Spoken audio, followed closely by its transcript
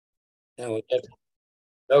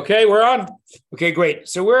Okay, we're on. Okay, great.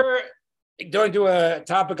 So we're going to a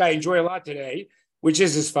topic I enjoy a lot today, which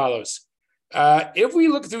is as follows. If we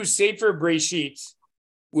look through Sefer Breshit,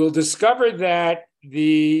 we'll discover that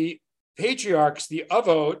the patriarchs, the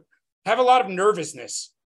Avot, have a lot of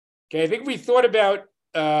nervousness. Okay, I think if we thought about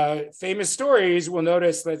famous stories, we'll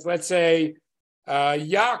notice that, let's say,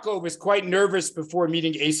 Yaakov is quite nervous before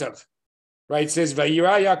meeting Esav, right? It says,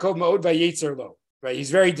 Vayira Yaakov ma'od vayetzer lo, right?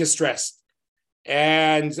 He's very distressed.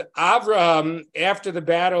 And Avraham, after the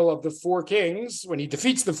battle of the four kings, when he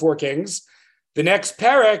defeats the four kings, the next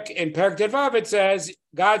parak, in Parak Tevav, it says,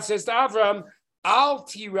 God says to Avraham, Al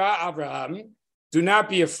tira Avraham, do not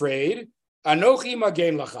be afraid. Anochi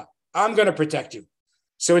magen lacha, I'm going to protect you.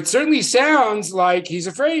 So it certainly sounds like he's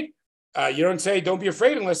afraid. You don't say, don't be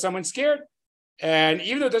afraid unless someone's scared. And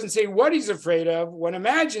even though it doesn't say what he's afraid of, one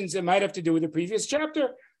imagines it might have to do with the previous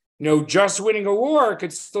chapter. Just winning a war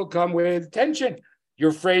could still come with tension.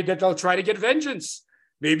 You're afraid that they'll try to get vengeance.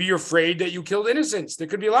 Maybe you're afraid that you killed innocents. There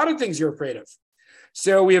could be a lot of things you're afraid of.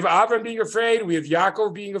 So we have Avram being afraid. We have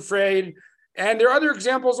Yaakov being afraid. And there are other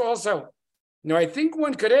examples also. I think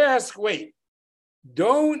one could ask, wait,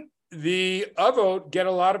 don't the Avot get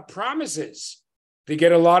a lot of promises? They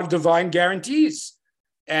get a lot of divine guarantees.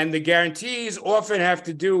 And the guarantees often have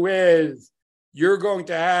to do with you're going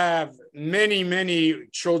to have many, many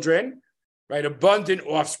children, right? Abundant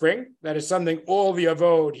offspring. That is something all the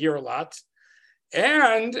Avot hear a lot.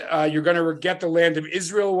 And you're going to get the land of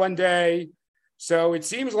Israel one day. So it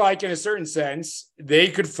seems like, in a certain sense, they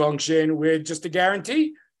could function with just a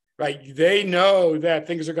guarantee, right? They know that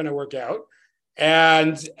things are going to work out.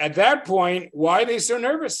 And at that point, why are they so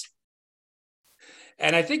nervous?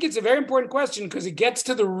 And I think it's a very important question because it gets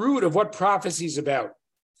to the root of what prophecy is about.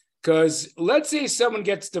 Because let's say someone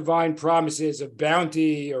gets divine promises of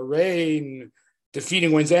bounty or rain,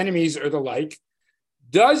 defeating one's enemies or the like.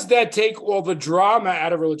 Does that take all the drama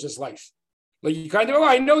out of religious life? Like you kind of,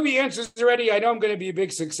 I know the answers already. I know I'm going to be a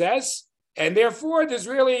big success. And therefore, there's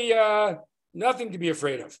really nothing to be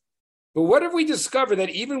afraid of. But what if we discover that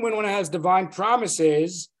even when one has divine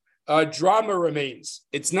promises, drama remains?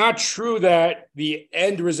 It's not true that the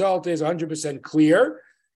end result is 100% clear.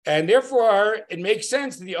 And therefore, it makes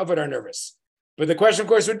sense that the Avot are nervous. But the question, of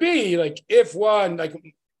course, would be, if one,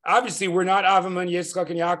 obviously, we're not Avram and Yitzchak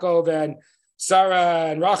and Yaakov and Sarah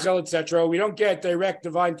and Rachel, etc. We don't get direct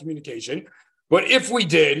divine communication. But if we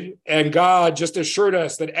did, and God just assured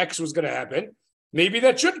us that X was going to happen, maybe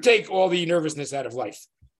that should take all the nervousness out of life.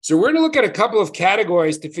 So we're going to look at a couple of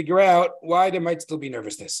categories to figure out why there might still be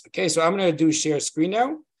nervousness. Okay, so I'm going to do share screen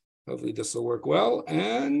now. Hopefully this will work well.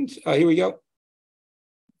 And here we go.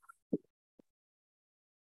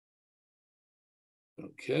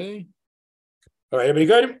 Okay. All right,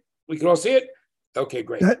 everybody good? We can all see it? Okay,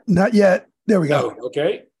 great. Not yet. There we go. Oh,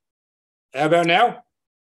 okay. How about now?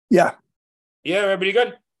 Yeah. Yeah, everybody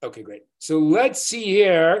good? Okay, great. So let's see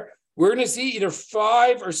here. We're going to see either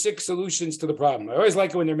 5 or 6 solutions to the problem. I always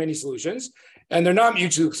like it when there are many solutions, and they're not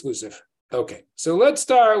mutually exclusive. Okay, so let's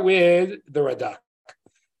start with the Radak.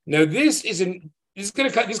 Now, this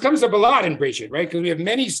comes up a lot in Breshit, right? Because we have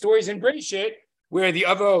many stories in Breshit where the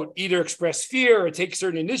Avot either express fear or take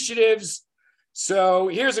certain initiatives. So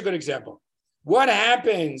here's a good example. What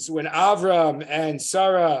happens when Avram and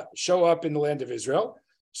Sarah show up in the land of Israel?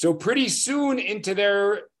 So pretty soon into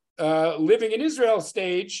their living in Israel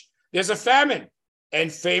stage, there's a famine.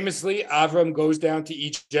 And famously, Avram goes down to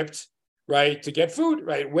Egypt, right, to get food,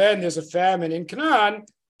 right? When there's a famine in Canaan,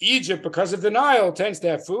 Egypt, because of the Nile, tends to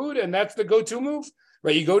have food, and that's the go-to move,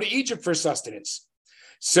 right? You go to Egypt for sustenance.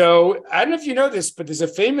 So I don't know if you know this, but there's a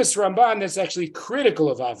famous Ramban that's actually critical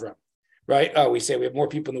of Avram, right? Oh, we say we have more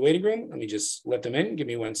people in the waiting room. Let me just let them in. Give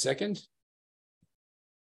me 1 second.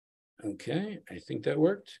 Okay, I think that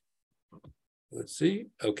worked. Let's see.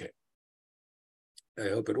 Okay. I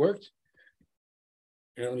hope it worked.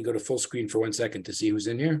 Here, let me go to full screen for 1 second to see who's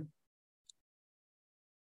in here.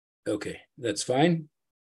 Okay, that's fine.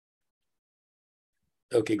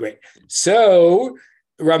 Okay, great. So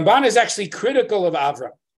Ramban is actually critical of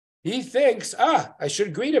Avram. He thinks, I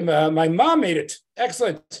should greet him. My mom made it.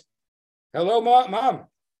 Excellent. Hello, Mom.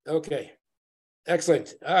 Okay,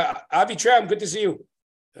 excellent. Avi Tram, good to see you.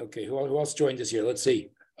 Okay, who else joined us here? Let's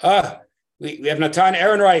see. We have Natan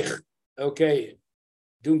Ehrenreich. Okay,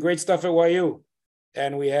 doing great stuff at YU.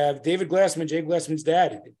 And we have David Glassman, Jay Glassman's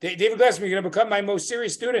dad. David Glassman, you're going to become my most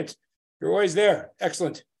serious student. You're always there.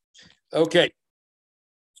 Excellent. Okay.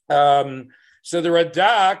 So the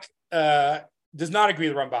Radak does not agree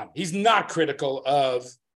with Ramban. He's not critical of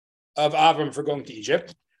Avram for going to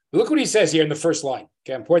Egypt. Look what he says here in the first line.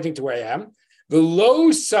 Okay, I'm pointing to where I am.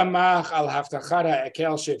 V'lo samach al haftachara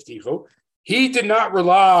ekel sheftichu. He did not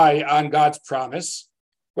rely on God's promise.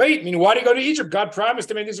 Wait, I mean, why did he go to Egypt? God promised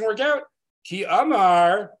him, and it doesn't work out. Ki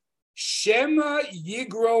amar shema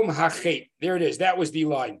yigrom hachet. There it is. That was the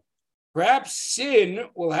line. Perhaps sin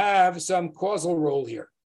will have some causal role here.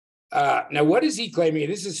 Now, what is he claiming?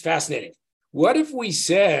 This is fascinating. What if we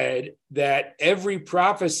said that every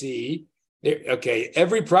prophecy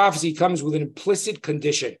comes with an implicit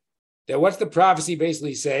condition? That what's the prophecy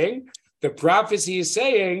basically saying? The prophecy is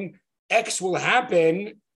saying X will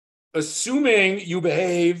happen, assuming you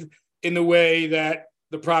behave in the way that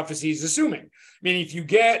the prophecy is assuming. Meaning, if you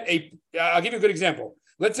get I'll give you a good example.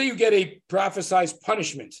 Let's say you get a prophesized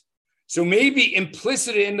punishment. So maybe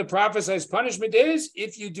implicit in the prophesized punishment is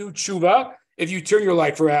if you do tshuva, if you turn your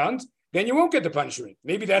life around, then you won't get the punishment.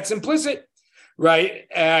 Maybe that's implicit, right?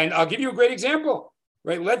 And I'll give you a great example,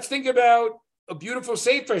 right? Let's think about a beautiful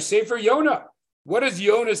Sefer Yonah. What does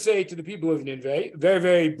Yonah say to the people of Nineveh? Very,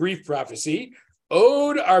 very brief prophecy.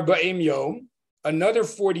 Od arba'im yom, another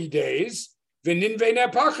 40 days, v'ninveh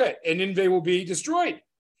nepachet, and Nineveh will be destroyed.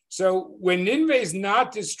 So when Nineveh is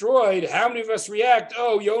not destroyed, how many of us react,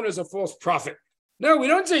 oh, Yonah's a false prophet? No, we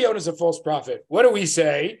don't say Yonah's a false prophet. What do we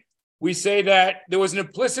say? We say that there was an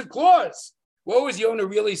implicit clause. What was Yonah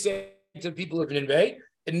really saying to the people of Nineveh?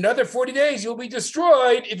 In another 40 days, you'll be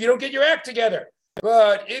destroyed if you don't get your act together.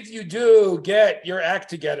 But if you do get your act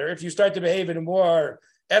together, if you start to behave in a more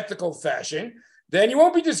ethical fashion, then you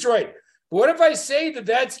won't be destroyed. But what if I say that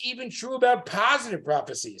that's even true about positive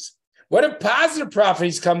prophecies? What if positive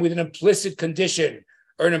prophecies come with an implicit condition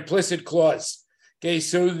or an implicit clause? Okay,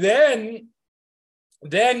 so then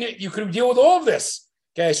you could deal with all of this.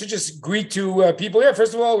 Okay, I should just greet to people here.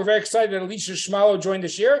 First of all, we're very excited that Elisha Shmalo joined the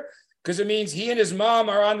shiur because it means he and his mom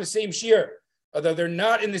are on the same shiur, although they're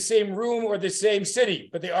not in the same room or the same city,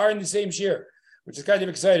 but they are in the same shiur, which is kind of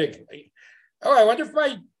exciting. Oh, I wonder if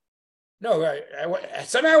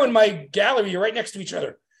somehow in my gallery, you're right next to each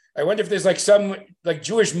other. I wonder if there's like some like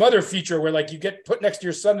Jewish mother feature where like you get put next to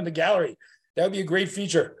your son in the gallery. That would be a great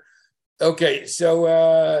feature. Okay, so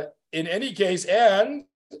in any case, and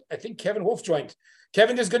I think Kevin Wolf joined.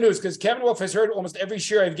 Kevin, there's good news because Kevin Wolf has heard almost every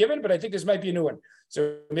shiur I've given, but I think this might be a new one.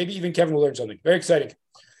 So maybe even Kevin will learn something. Very exciting.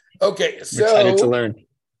 Okay, so I'm excited to learn.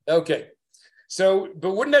 Okay, so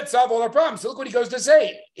but wouldn't that solve all our problems? So look what he goes to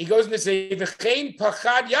say. He goes to say, "V'chein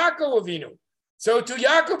pachad Yaakov Avinu." So to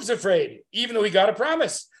Yaakov's afraid, even though he got a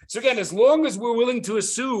promise. So again, as long as we're willing to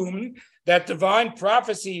assume that divine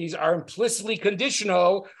prophecies are implicitly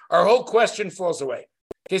conditional, our whole question falls away.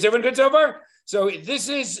 Okay, is everyone good so far? So this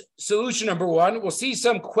is solution number one. We'll see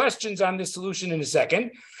some questions on this solution in a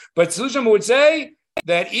second. But solution number would say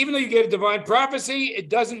that even though you get a divine prophecy, it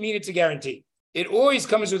doesn't mean it's a guarantee. It always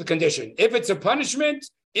comes with a condition. If it's a punishment,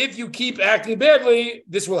 if you keep acting badly,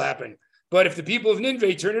 this will happen. But if the people of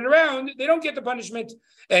Nineveh turn it around, they don't get the punishment.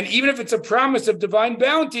 And even if it's a promise of divine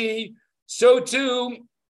bounty, so too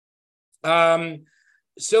the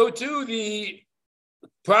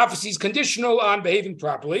prophecy is conditional on behaving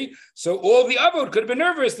properly. So all the avot could have been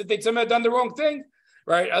nervous that they'd somehow done the wrong thing,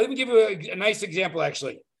 right? I'll even give you a nice example,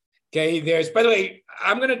 actually. Okay, by the way,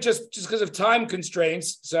 I'm going to just because of time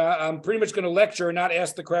constraints, so I'm pretty much going to lecture and not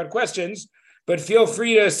ask the crowd questions. But feel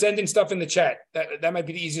free to send in stuff in the chat. That might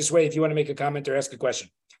be the easiest way if you want to make a comment or ask a question.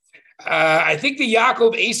 I think the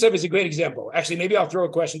Yaakov Esav is a great example. Actually, maybe I'll throw a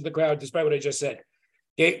question to the crowd despite what I just said.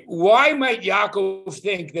 Okay, why might Yaakov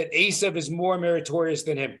think that Esav is more meritorious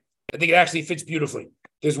than him? I think it actually fits beautifully.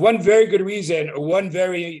 There's one very good reason or one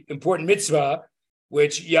very important mitzvah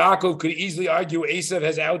which Yaakov could easily argue Esav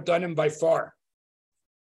has outdone him by far.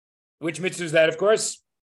 Which mitzvah is that, of course?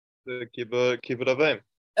 The kibbut avim.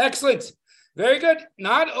 Excellent. Very good.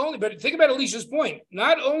 Not only, but think about Elisha's point.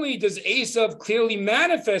 Not only does Esav clearly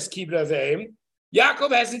manifest kibbut avim,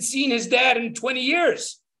 Yaakov hasn't seen his dad in 20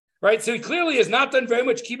 years, right? So he clearly has not done very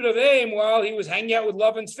much kibbut avim while he was hanging out with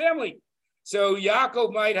Lavan's family. So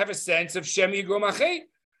Yaakov might have a sense of Shem Yigrom Achet,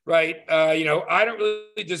 right? I don't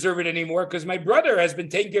really deserve it anymore because my brother has been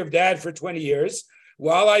taking care of dad for 20 years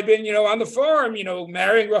while I've been, on the farm,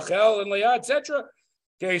 marrying Rachel and Leah, etc.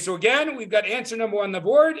 Okay, so again, we've got answer number one on the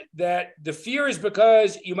board, that the fear is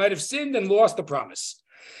because you might have sinned and lost the promise.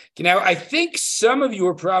 Okay, now, I think some of you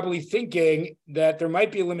are probably thinking that there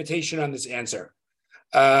might be a limitation on this answer.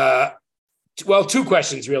 Well, two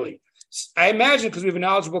questions, really. I imagine because we have a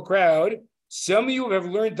knowledgeable crowd, some of you have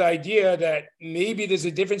learned the idea that maybe there's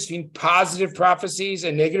a difference between positive prophecies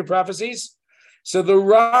and negative prophecies. So the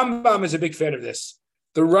Rambam is a big fan of this.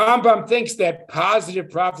 The Rambam thinks that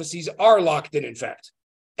positive prophecies are locked in fact.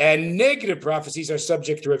 And negative prophecies are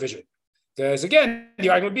subject to revision. Because again, the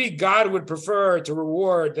argument would be God would prefer to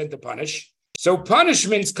reward than to punish. So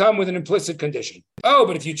punishments come with an implicit condition. Oh,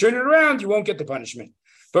 but if you turn it around, you won't get the punishment.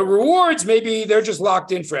 But rewards, maybe they're just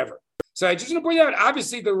locked in forever. So I just want to point out,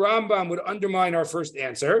 obviously, the Rambam would undermine our first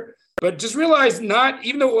answer. But just realize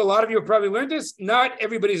even though a lot of you have probably learned this, not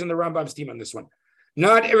everybody's on the Rambam's team on this one.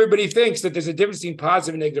 Not everybody thinks that there's a difference between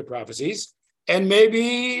positive and negative prophecies. And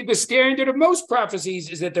maybe the standard of most prophecies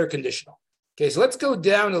is that they're conditional. Okay, so let's go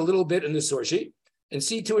down a little bit in the source sheet and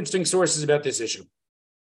see two interesting sources about this issue.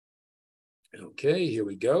 Okay, here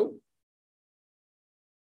we go.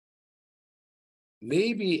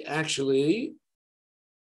 Maybe actually,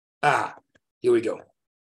 here we go.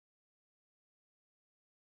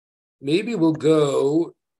 Maybe we'll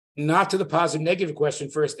go not to the positive negative question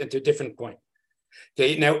first and to a different point.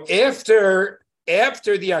 Okay, now after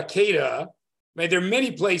the Akedah, right, there are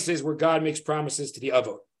many places where God makes promises to the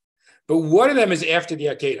Avot. But one of them is after the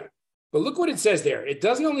Akedah. But look what it says there. It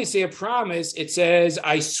doesn't only say a promise, it says,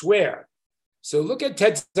 I swear. So look at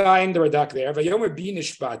Tet Zayin, the Radak there. Vayomer bi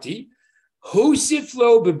nishbati, hosif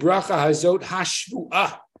lo bebracha hazot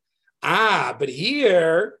hashvuah. But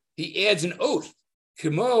here he adds an oath.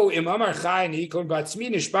 Kimo im amar chayni kon batzmi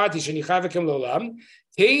nishbati shenichavekem lolam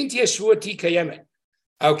teint yeshvuati kayemet.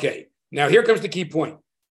 Okay, now here comes the key point.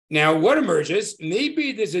 Now what emerges?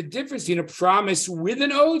 Maybe there's a difference between a promise with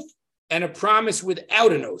an oath and a promise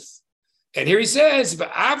without an oath. And here he says,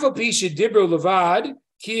 V'avo pisha dibro levad.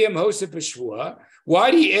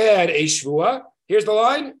 Why do he add a shvua? Here's the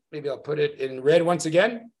line. Maybe I'll put it in red once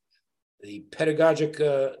again. The pedagogic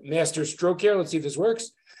master stroke here. Let's see if this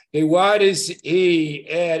works. Okay, why does he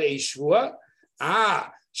add a shvua?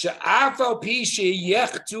 Sha'afal pishe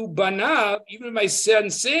yechtu banav. Even if my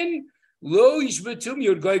son sin, lo yishbetum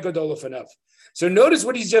yod goy gadol lefanav. So notice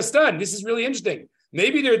what he's just done. This is really interesting.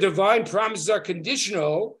 Maybe their divine promises are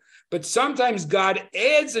conditional, but sometimes God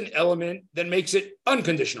adds an element that makes it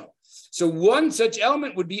unconditional. So one such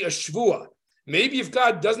element would be a shvua. Maybe if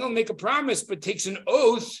God doesn't make a promise, but takes an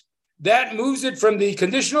oath, that moves it from the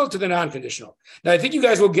conditional to the non-conditional. Now, I think you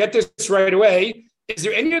guys will get this right away. Is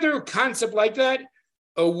there any other concept like that?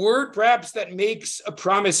 A word perhaps that makes a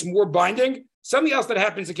promise more binding? Something else that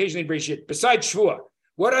happens occasionally in Breshit, besides shvua.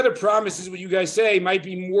 What other promises would you guys say might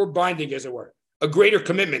be more binding, as it were? A greater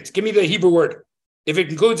commitment. Give me the Hebrew word. If it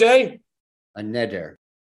includes a neder.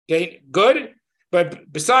 Okay, good.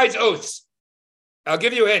 But besides oaths, I'll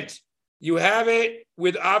give you a hint. You have it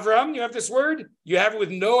with Avram, you have this word. You have it with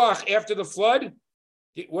Noach after the flood.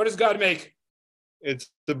 What does God make?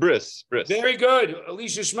 It's the bris. Very good.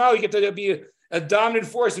 Alicia Shmuel, you get to be a dominant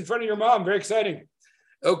force in front of your mom. Very exciting.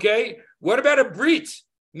 Okay. What about a brit?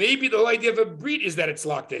 Maybe the whole idea of a brit is that it's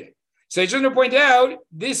locked in. So I just want to point out,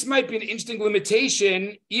 this might be an interesting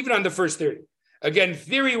limitation even on the first theory. Again,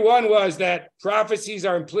 theory one was that prophecies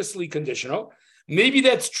are implicitly conditional. Maybe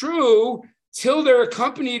that's true till they're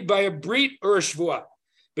accompanied by a brit or a shvua.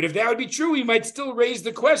 But if that would be true, we might still raise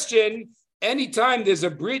the question, anytime there's a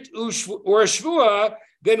brit or a shvua,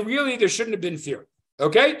 then really there shouldn't have been fear.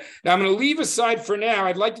 Okay? Now I'm going to leave aside for now.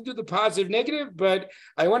 I'd like to do the positive negative, but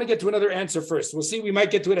I want to get to another answer first. We'll see. We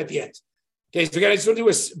might get to it at the end. Okay, so I just want to do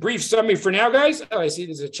a brief summary for now, guys. Oh, I see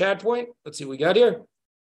there's a chat point. Let's see what we got here.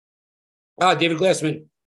 David Glassman.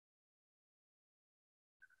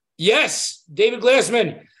 Yes, David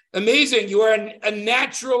Glassman. Amazing. You are a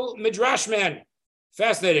natural midrash man.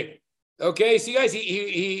 Fascinating. Okay, see, guys,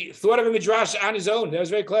 he thought of a midrash on his own. That was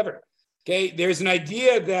very clever. Okay, there's an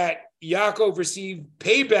idea that Yaakov received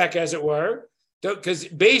payback, as it were, because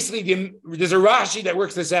basically there's a Rashi that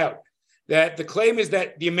works this out. That the claim is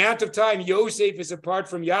that the amount of time Yosef is apart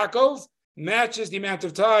from Yaakov matches the amount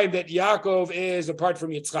of time that Yaakov is apart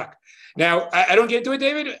from Yitzchak. Now, I don't get into it,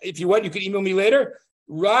 David. If you want, you can email me later.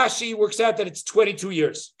 Rashi works out that it's 22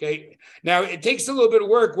 years. Okay. Now, it takes a little bit of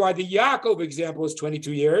work why the Yaakov example is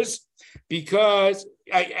 22 years, because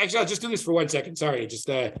I'll just do this for 1 second. Sorry.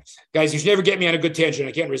 Guys, you should never get me on a good tangent.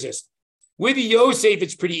 I can't resist. With Yosef,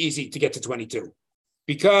 it's pretty easy to get to 22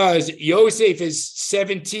 because Yosef is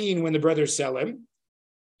 17 when the brothers sell him.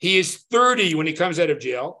 He is 30 when he comes out of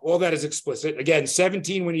jail. All that is explicit. Again,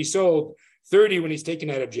 17 when he's sold, 30 when he's taken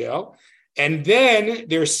out of jail. And then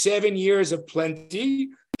there's 7 years of plenty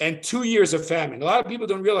and 2 years of famine. A lot of people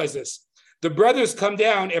don't realize this. The brothers come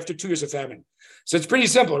down after 2 years of famine. So it's pretty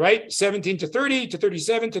simple, right? 17 to 30 to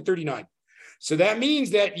 37 to 39. So that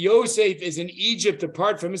means that Yosef is in Egypt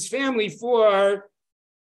apart from his family for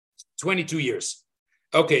 22 years.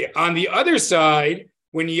 Okay, on the other side,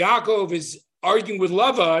 when Yaakov is arguing with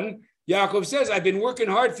Lavan, Yaakov says, I've been working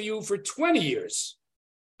hard for you for 20 years.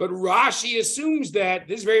 But Rashi assumes that,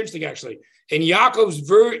 this is very interesting actually, and Yaakov's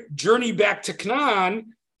journey back to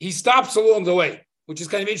Canaan, he stops along the way, which is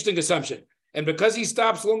kind of an interesting assumption. And because he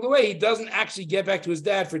stops along the way, he doesn't actually get back to his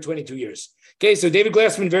dad for 22 years. Okay, so David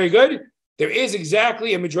Glassman, very good. There is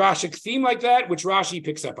exactly a midrashic theme like that, which Rashi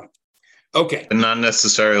picks up on. Okay. And not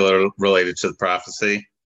necessarily related to the prophecy.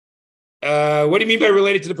 What do you mean by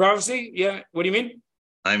related to the prophecy? Yeah, what do you mean?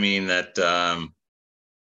 I mean that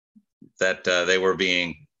they were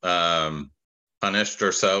being punished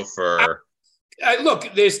or so for...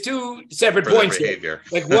 Look, there's two separate points here.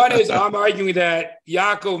 Like one is I'm arguing that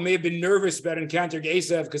Yaakov may have been nervous about encountering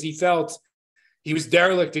Esav because he felt he was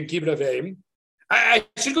derelict in Kibbutz Avim. I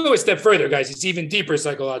should go a step further, guys. It's even deeper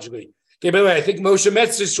psychologically. Okay, by the way, I think Moshe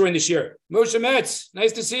Metz is joined this year. Moshe Metz,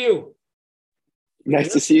 nice to see you.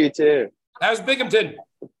 Nice to see you too. How's Binghamton?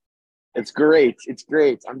 It's great. It's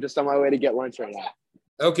great. I'm just on my way to get lunch right now.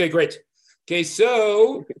 Okay, great. Okay,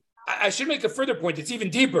 so I should make a further point. It's even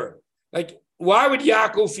deeper. Like, why would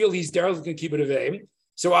Yaakov feel he's derelict in Kibbutz Avim?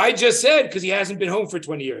 So I just said because he hasn't been home for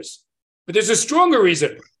 20 years. But there's a stronger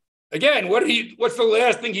reason. Again, what's the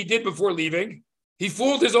last thing he did before leaving? He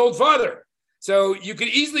fooled his old father. So you can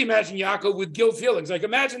easily imagine Yaakov with guilt feelings. Like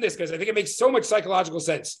imagine this, guys. I think it makes so much psychological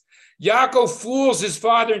sense. Yaakov fools his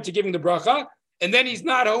father into giving the bracha, and then he's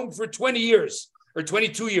not home for 20 years or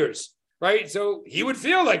 22 years, right? So he would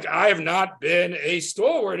feel like I have not been a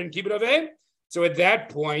stalwart in Kibbutz Avim. So at that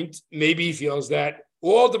point, maybe he feels that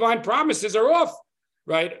all divine promises are off,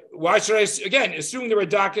 right? Why should I, again, assuming the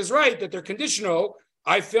Radak is right, that they're conditional,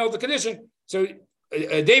 I failed the condition. So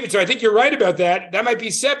David, so I think you're right about that. That might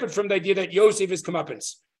be separate from the idea that Yosef is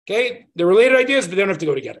comeuppance. Okay? They're related ideas, but they don't have to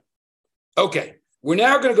go together. Okay. We're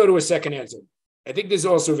now going to go to a second answer. I think this is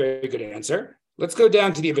also a very good answer. Let's go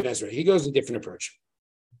down to the Ibn Ezra. He goes a different approach.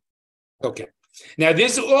 Okay. Now,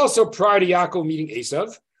 this is also prior to Yaakov meeting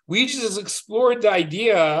Esav. We just explored the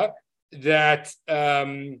idea that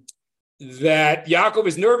that Yaakov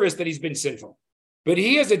is nervous that he's been sinful. But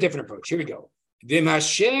he has a different approach. Here we go. Vim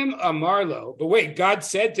Hashem Amarlo. But wait, God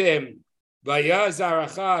said to him,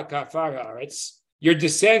 Vayazaracha kafar haaretz. Your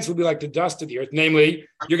descendants will be like the dust of the earth. Namely,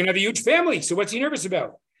 you're going to have a huge family. So what's he nervous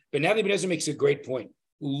about? But now the Ibn Ezra makes a great point.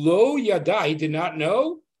 Lo yada, he did not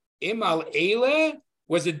know. Im al ele,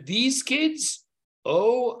 was it these kids?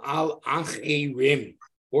 O al acherim,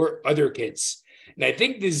 or other kids. And I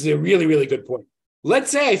think this is a really, really good point.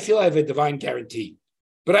 Let's say I feel I have a divine guarantee,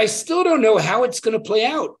 but I still don't know how it's going to play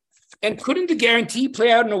out. And couldn't the guarantee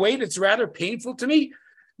play out in a way that's rather painful to me?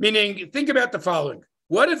 Meaning, think about the following.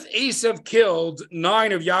 What if Esav killed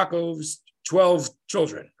 9 of Yaakov's 12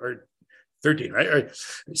 children, or 13, right?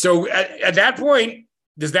 So at that point,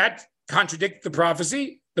 does that contradict the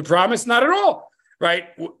prophecy, the promise? Not at all, right?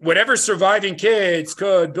 Whatever surviving kids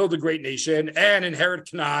could build a great nation and inherit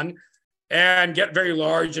Canaan and get very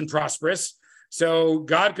large and prosperous. So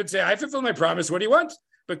God could say, I fulfill my promise. What do you want?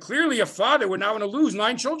 But clearly a father would not want to lose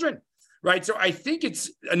 9 children, right? So I think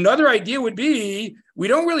it's another idea would be, we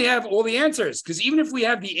don't really have all the answers, because even if we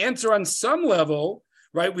have the answer on some level,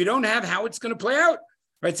 right, we don't have how it's going to play out,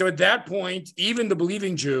 right? So at that point, even the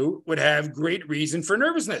believing Jew would have great reason for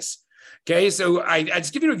nervousness. Okay, so I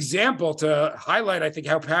just give you an example to highlight, I think,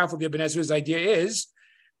 how powerful the Ibn Ezra's idea is.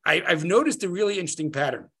 I've noticed a really interesting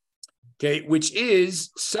pattern, okay, which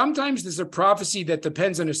is sometimes there's a prophecy that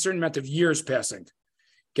depends on a certain amount of years passing.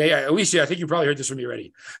 Okay, Alicia, I think you probably heard this from me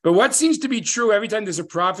already. But what seems to be true every time there's a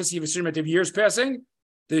prophecy of a certain amount of years passing,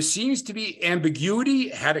 there seems to be ambiguity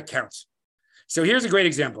how to count. So here's a great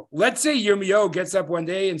example. Let's say Yirmiyahu gets up one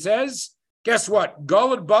day and says, guess what?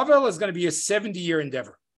 Galut Bavel is going to be a 70-year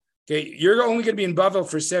endeavor. Okay, you're only going to be in Bavel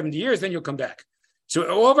for 70 years, then you'll come back. So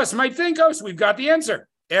all of us might think, oh, so we've got the answer.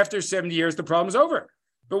 After 70 years, the problem's over.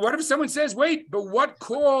 But what if someone says, wait, but what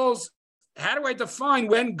calls, how do I define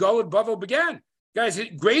when Galut Bavel began? Guys,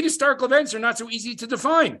 great historical events are not so easy to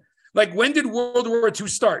define. Like, when did World War II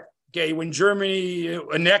start? Okay, when Germany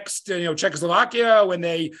annexed, Czechoslovakia, when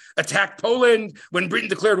they attacked Poland, when Britain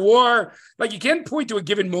declared war. Like, you can't point to a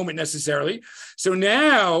given moment necessarily. So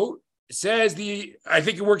now it says I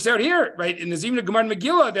think it works out here, right? In the Zimna Gemara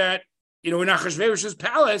Megillah that, in Achashverosh's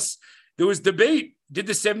palace, there was debate. Did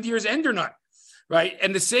the 70 years end or not? Right?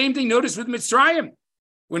 And the same thing, notice with Mitzrayim.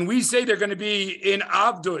 When we say they're going to be in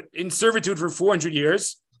Avdut, in servitude for 400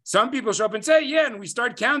 years, some people show up and say, yeah, and we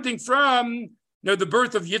start counting from the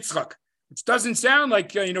birth of Yitzchak, which doesn't sound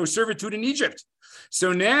like servitude in Egypt.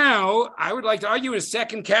 So now I would like to argue a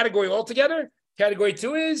second category altogether. Category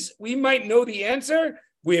 2 is we might know the answer.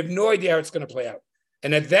 We have no idea how it's going to play out.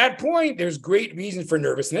 And at that point, there's great reason for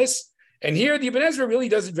nervousness. And here the Ibn Ezra really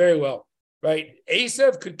does it very well, right?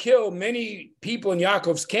 Esav could kill many people in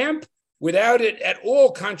Yaakov's camp, without it at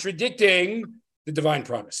all contradicting the divine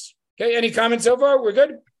promise. Okay, any comments so far? We're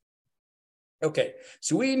good? Okay,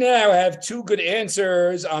 so we now have two good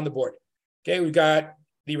answers on the board. Okay, we've got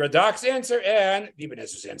the Radak's answer and the Ibn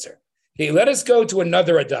Ezra's answer. Okay, let us go to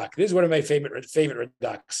another Radak. This is one of my favorite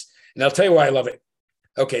Radaks, and I'll tell you why I love it.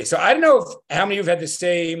 Okay, so I don't know how many of you have had the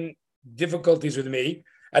same difficulties with me.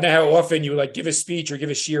 I don't know how often you give a speech or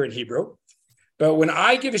give a shiur in Hebrew, but when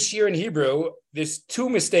I give a shiur in Hebrew, there's two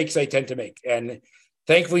mistakes I tend to make, and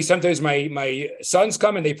thankfully sometimes my sons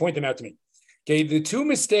come and they point them out to me. Okay, the two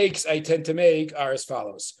mistakes I tend to make are as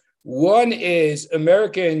follows. One is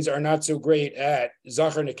Americans are not so great at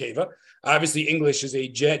Zachar Nekeva. Obviously, English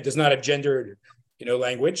does not have gendered,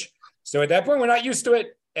 language. So at that point, we're not used to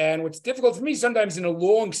it. And what's difficult for me sometimes in a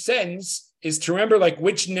long sentence is to remember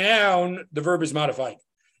which noun the verb is modifying.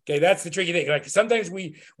 Okay, that's the tricky thing. Sometimes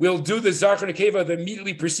we'll do the Zachar Nekeva, the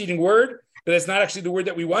immediately preceding word, but that's not actually the word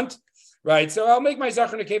that we want, right? So I'll make my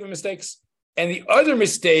Zachar Nekeva mistakes. And the other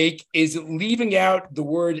mistake is leaving out the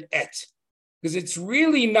word et, because it's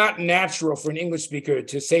really not natural for an English speaker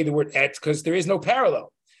to say the word et because there is no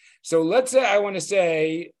parallel. So let's say I want to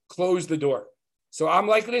say close the door. So I'm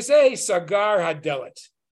likely to say sagar hadelet.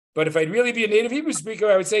 But if I'd really be a native Hebrew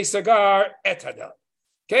speaker, I would say sagar et hadelet.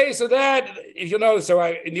 Okay, so that, if you know,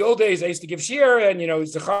 in the old days, I used to give shiur, and,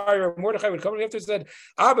 Zachariah or Mordechai would come after and said,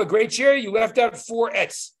 Abba, great shiur, you left out 4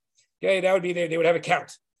 ets. Okay, that would be, they would have a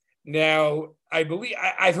count. Now, I believe,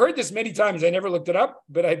 I've heard this many times, I never looked it up,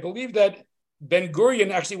 but I believe that Ben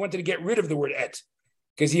Gurion actually wanted to get rid of the word et,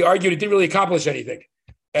 because he argued it didn't really accomplish anything.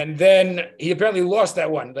 And then he apparently lost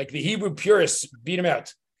that one, the Hebrew purists beat him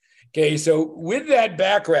out. Okay, so with that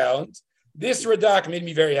background, this Radak made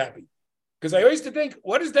me very happy. Because I always used to think,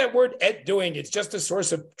 what is that word et doing? It's just a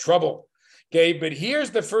source of trouble. Okay, but here's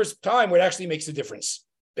the first time where it actually makes a difference.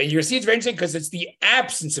 And you'll see it's very interesting because it's the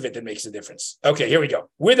absence of it that makes a difference. Okay, here we go.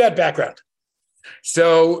 With that background.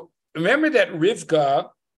 So remember that Rivka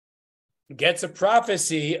gets a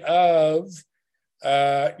prophecy of,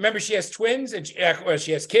 remember she has twins and she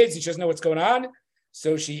has kids and she doesn't know what's going on.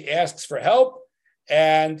 So she asks for help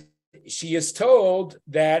and she is told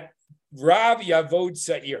that Rav Yavod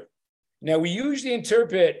Sa'ir. Now we usually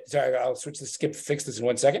interpret, I'll fix this in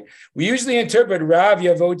 1 second. We usually interpret Rav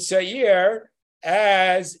Yavod Sa'ir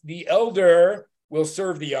as the elder will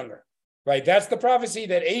serve the younger, right? That's the prophecy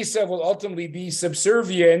that Esav will ultimately be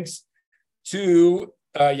subservient to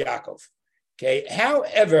Yaakov. Okay.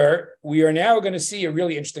 However, we are now going to see a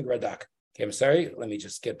really interesting Radak. Okay, I'm sorry. Let me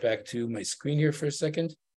just get back to my screen here for a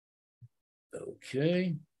second.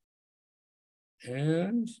 Okay.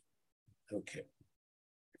 And okay.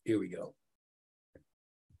 Here we go.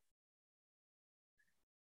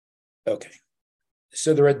 Okay.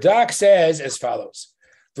 So the Radak says as follows.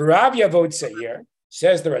 V'Rav Yavod Sa'ir,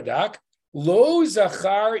 says the Radak, Lo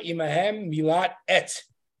zachar imahem milat et.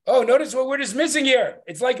 Oh, notice what word is missing here.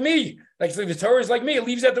 It's like me. The Torah is like me. It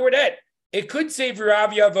leaves out the word et. It could say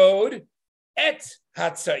V'Rav Yavod et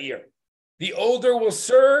hatza'ir. The older will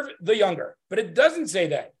serve the younger. But it doesn't say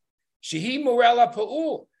that. Shehi morela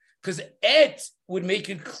pa'ul. Because et would make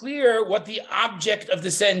it clear what the object of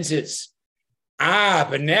the sentence is.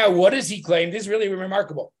 But now what does he claim? This is really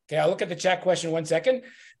remarkable. Okay, I'll look at the chat question 1 second.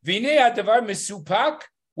 V'nei hadavar misupak.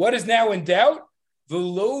 What is now in doubt?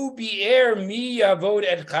 V'lo bi'er mi yavod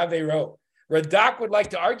et chaveiro. Radak would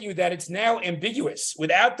like to argue that it's now ambiguous.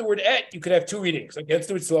 Without the word et, you could have two readings. Okay, let's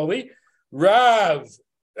do it slowly. Rav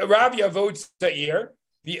Yavod Sa'ir.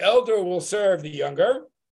 The elder will serve the younger.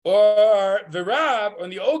 Or the Rav, on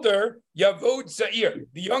the older, Yavod Sa'ir.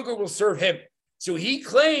 The younger will serve him. So he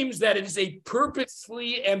claims that it is a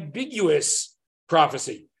purposely ambiguous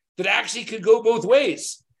prophecy that actually could go both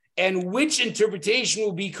ways. And which interpretation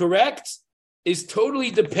will be correct is totally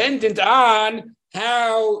dependent on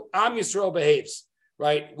how Am Yisrael behaves,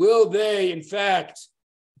 right? Will they, in fact,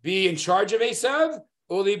 be in charge of Esav,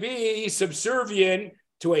 or will they be subservient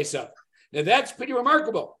to Esav? Now, that's pretty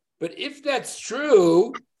remarkable. But if that's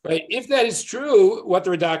true, right, if that is true, what the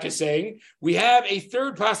Radak is saying, we have a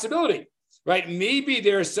third possibility. Right? Maybe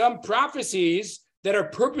there are some prophecies that are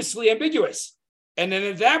purposely ambiguous. And then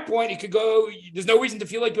at that point, it could go, there's no reason to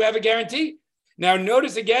feel like you have a guarantee. Now,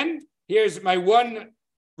 notice again, here's my one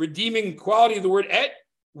redeeming quality of the word et.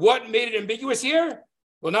 What made it ambiguous here?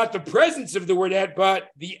 Well, not the presence of the word et, but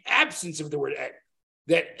the absence of the word et.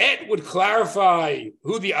 That et would clarify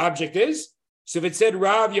who the object is. So if it said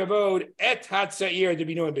Rav Yavod et Hatza'ir, there'd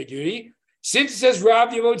be no ambiguity. Since it says Rav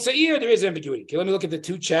Yavod Sa'ir, there is ambiguity. Okay, let me look at the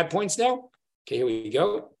two chat points now. Okay, here we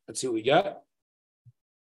go. Let's see what we got.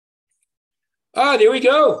 There we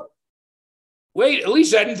go. Wait,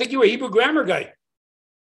 Alicia, I didn't think you were a Hebrew grammar guy.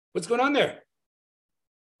 What's going on there?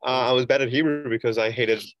 I was bad at Hebrew because I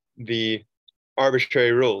hated the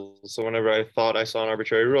arbitrary rules. So whenever I thought I saw an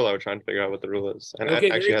arbitrary rule, I would try and figure out what the rule is. And Okay,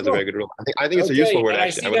 it actually very has cool. a very good rule. I think it's a useful word, and actually.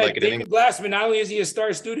 I see I would that like it in David English. Glassman, not only is he a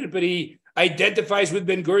star student, but he identifies with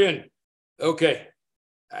Ben Gurion. Okay.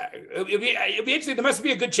 It'll be interesting. There must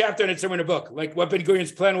be a good chapter in it somewhere in the book, like what Ben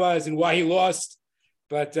Gurion's plan was and why he lost.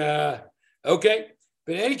 But okay.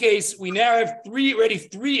 But in any case, we now have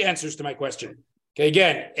three answers to my question. Okay,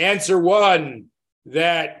 again, answer one,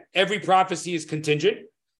 that every prophecy is contingent.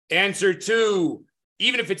 Answer two,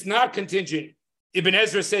 even if it's not contingent, Ibn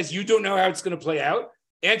Ezra says you don't know how it's going to play out.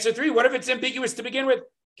 Answer three, what if it's ambiguous to begin with?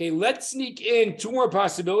 Okay, let's sneak in two more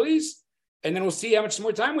possibilities, and then we'll see how much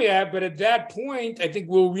more time we have. But at that point, I think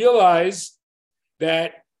we'll realize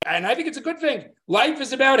that, and I think it's a good thing. Life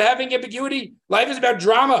is about having ambiguity. Life is about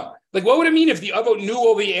drama. Like, what would it mean if the Avot knew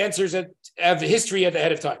all the answers of history at the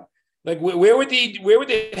head of time? Like, where would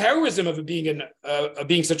the heroism of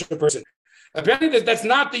being such a person? Apparently, that's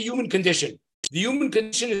not the human condition. The human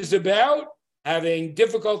condition is about having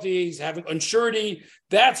difficulties, having unsurety.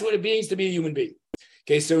 That's what it means to be a human being.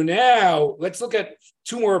 Okay, so now let's look at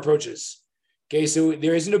two more approaches. Okay, so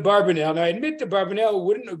there isn't a Barbanel. Now, I admit the Barbanel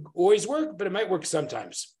wouldn't always work, but it might work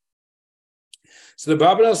sometimes. So the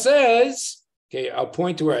Barbanel says, okay, I'll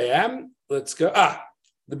point to where I am. Let's go.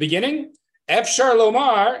 The beginning. Efshar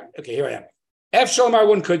Lomar. Okay, here I am. Efshar Lomar,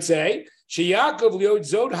 one could say, Sheyakov liot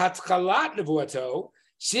zod hatchalat nevuato.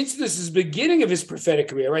 Since this is the beginning of his prophetic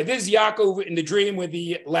career, right? This is Yaakov in the dream with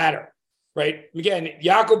the ladder, right? Again,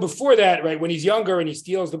 Yaakov before that, right? When he's younger and he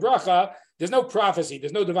steals the bracha, there's no prophecy,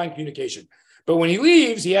 there's no divine communication. But when he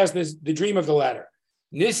leaves, he has the dream of the ladder.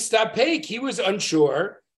 Nistapek, he was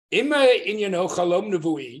unsure. Ima inyano chalom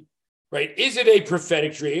nevui, right? Is it a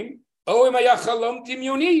prophetic dream? Oh, ima chalom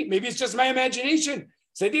dimyoni? Maybe it's just my imagination.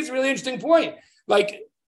 So I think it's a really interesting point. Like,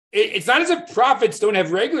 it's not as if prophets don't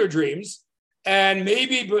have regular dreams. And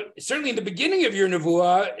maybe, but certainly in the beginning of your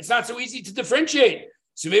nevuah, it's not so easy to differentiate.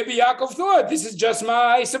 So maybe Yaakov thought, this is just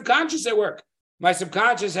my subconscious at work. My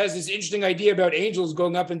subconscious has this interesting idea about angels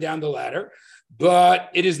going up and down the ladder, but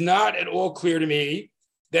it is not at all clear to me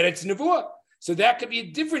that it's nevuah. So that could be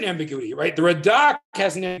a different ambiguity, right? The Radak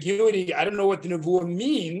has an ambiguity. I don't know what the nevuah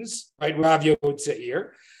means, right? Rav would say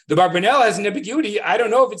here. The Barbanel has an ambiguity. I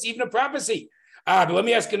don't know if it's even a prophecy. But let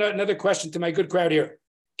me ask another question to my good crowd here.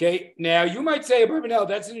 Okay, now you might say, Barbanel,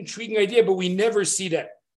 that's an intriguing idea, but we never see that.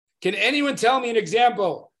 Can anyone tell me an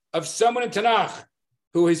example of someone in Tanakh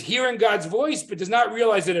who is hearing God's voice but does not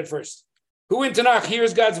realize it at first? Who in Tanakh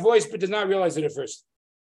hears God's voice but does not realize it at first?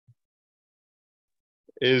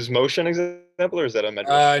 Is Moshe an example, or is that a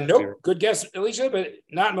midrash? Nope. Good guess, Alicia, but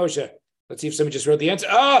not Moshe. Let's see if somebody just wrote the answer.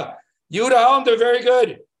 Yehuda Hollander, very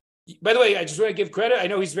good. By the way, I just want to give credit. I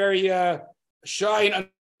know he's very shy and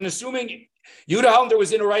unassuming. Yehuda Hollander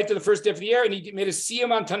was in Orayta the first day of the year, and he made a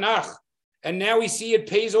siyum on Tanakh. And now we see it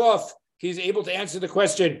pays off. He's able to answer the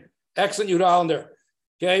question. Excellent, Yehuda Hollander.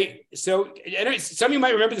 Okay, so some of you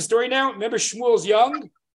might remember the story now. Remember, Shmuel's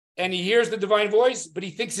young, and he hears the divine voice, but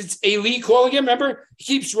he thinks it's Eli calling him. Remember, he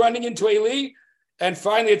keeps running into Eli, and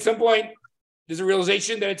finally, at some point, there's a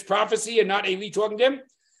realization that it's prophecy and not Eli talking to him.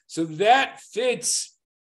 So that fits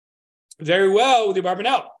very well with the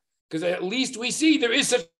Barbanel, because at least we see there is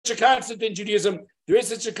such a concept in Judaism. There is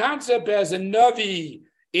such a concept as a Navi,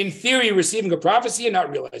 in theory, receiving a prophecy and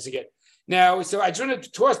not realizing it. Now, so I just want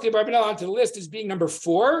to toss the Barbanel onto the list as being number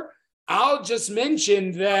 4. I'll just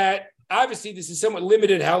mention that obviously this is somewhat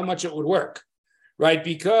limited how much it would work, right?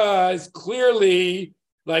 Because clearly,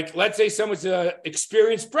 like, let's say someone's an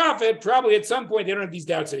experienced prophet, probably at some point they don't have these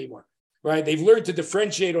doubts anymore, right? They've learned to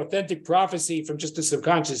differentiate authentic prophecy from just a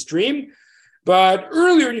subconscious dream. But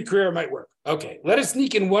earlier in your career, it might work. Okay, let us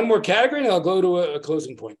sneak in one more category, and I'll go to a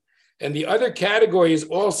closing point. And the other category is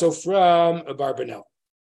also from a Barbanel.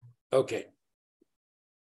 Okay,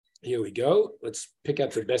 here we go. Let's pick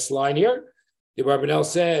out the best line here. The Barbanel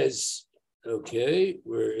says, okay,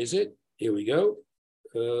 where is it? Here we go.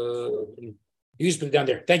 You just put it down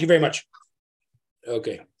there. Thank you very much.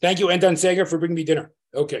 Okay, thank you, Anton Sager, for bringing me dinner.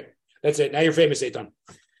 Okay, that's it. Now you're famous, Eitan.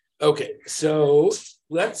 Okay, so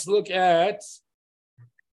let's look at,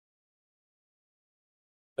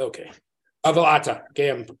 okay, Avalata. Okay,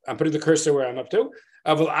 I'm putting the cursor where I'm up to.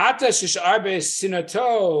 Avalata shish'arbe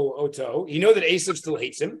sinato oto. You know that Esav still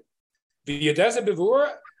hates him. V'yodaza bevur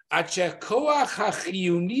achekoach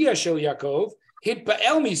hachiyuniya shel Yaakov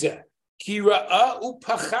hitpa'el mizeh ki ra'a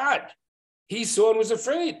upachad. He saw and was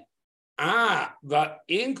afraid.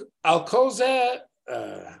 Va'ink al kol zeh.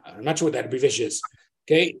 I'm not sure what that abbreviation is.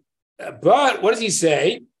 Okay. But what does he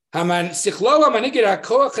say? Haman sichlo hamanigid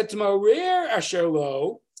hakoach etmarir asher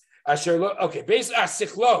lo Okay, basically,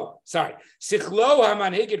 sichlo. Sorry, sichlo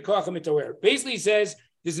hamanhigit koacham mitower. Basically, he says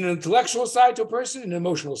there's an intellectual side to a person and an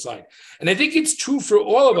emotional side, and I think it's true for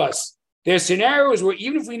all of us. There are scenarios where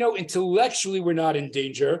even if we know intellectually we're not in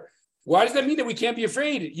danger, why does that mean that we can't be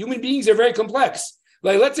afraid? Human beings are very complex.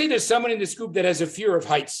 Like, let's say there's someone in this group that has a fear of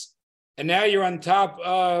heights, and now you're on top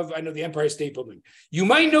of, I know, the Empire State Building. You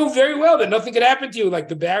might know very well that nothing could happen to you, like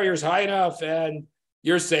the barrier's high enough and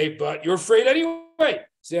you're safe, but you're afraid anyway.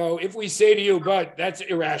 So if we say to you, but that's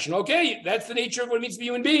irrational, okay, that's the nature of what it means to be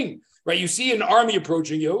a human being, right? You see an army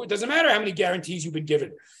approaching you. It doesn't matter how many guarantees you've been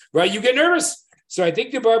given, right? You get nervous. So I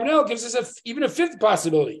think the Barbanel gives us even a fifth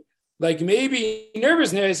possibility. Like maybe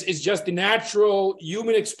nervousness is just the natural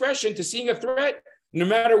human expression to seeing a threat, no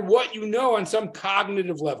matter what you know on some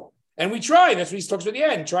cognitive level. And we try, that's what he talks about at the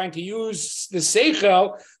end, trying to use the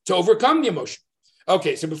seichel to overcome the emotion.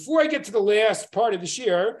 Okay, so before I get to the last part of the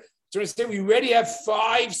shiur, so I'm going to say we already have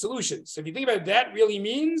 5 solutions. So if you think about it, that really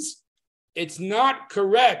means it's not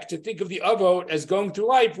correct to think of the avot as going through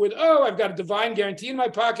life with, oh, I've got a divine guarantee in my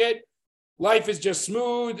pocket. Life is just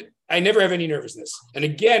smooth. I never have any nervousness. And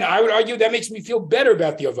again, I would argue that makes me feel better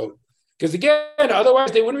about the avot. Because again,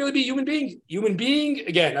 otherwise they wouldn't really be human beings. Human being,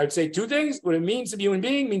 again, I would say 2 things. What it means to be a human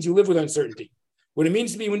being means you live with uncertainty. What it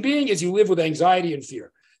means to be a human being is you live with anxiety and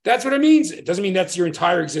fear. That's what it means. It doesn't mean that's your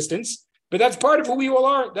entire existence, but that's part of who we all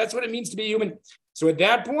are. That's what it means to be human. So at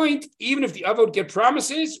that point, even if the avot get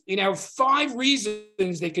promises, you know, 5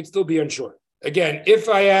 reasons they could still be unsure. Again, if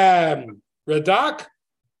I am Radak,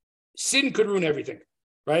 sin could ruin everything,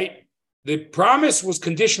 right? The promise was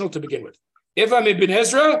conditional to begin with. If I'm Ibn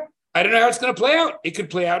Ezra, I don't know how it's going to play out. It could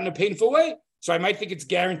play out in a painful way. So I might think it's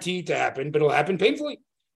guaranteed to happen, but it'll happen painfully.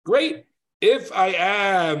 Great. If I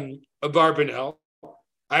am a Barbanel,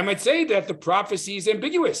 I might say that the prophecy is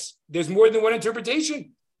ambiguous. There's more than one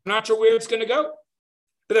interpretation. I'm not sure where it's going to go.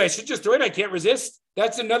 But I should just throw it. I can't resist.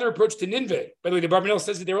 That's another approach to Nineveh. By the way, the Barbanel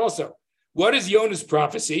says it there also. What is Yonah's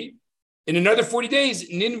prophecy? In another 40 days,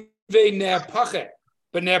 Nineveh ne'apachet.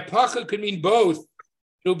 But ne'apachet could mean both.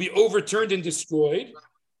 It'll be overturned and destroyed,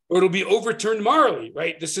 or it'll be overturned morally,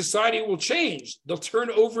 right? The society will change. They'll turn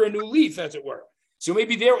over a new leaf, as it were. So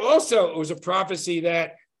maybe there also was a prophecy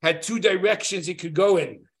that had 2 directions it could go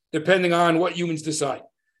in, depending on what humans decide.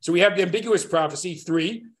 So we have the ambiguous prophecy,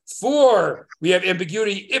 3. 4, we have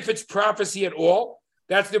ambiguity if it's prophecy at all.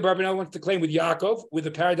 That's the Barbanel wants to claim with Yaakov, with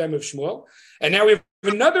the paradigm of Shmuel. And now we have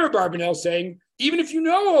another Barbanel saying, even if you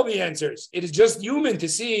know all the answers, it is just human to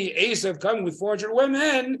see Esav coming with 400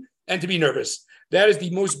 women and to be nervous. That is the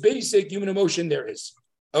most basic human emotion there is.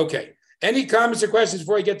 Okay. Any comments or questions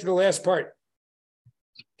before I get to the last part?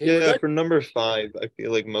 Okay, yeah, for number 5, I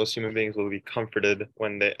feel like most human beings will be comforted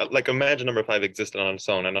when they, like, imagine number 5 existed on its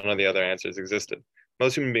own and none of the other answers existed.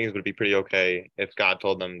 Most human beings would be pretty okay if God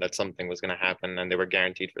told them that something was going to happen and they were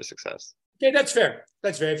guaranteed for success. Okay, that's fair.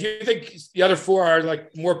 That's fair. If you think the other 4 are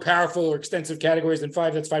like more powerful or extensive categories than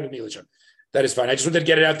 5, that's fine with me, Lisha. That is fine. I just wanted to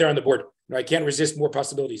get it out there on the board. I can't resist more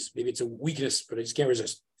possibilities. Maybe it's a weakness, but I just can't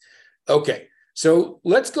resist. Okay, so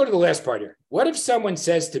let's go to the last part here. What if someone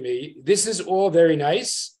says to me, this is all very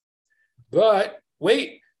nice, but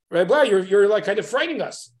wait, Rav Blau, you're like kind of frightening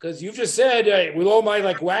us because you've just said with all my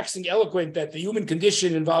like waxing eloquent that the human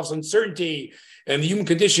condition involves uncertainty and the human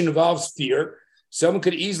condition involves fear. Someone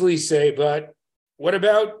could easily say, but what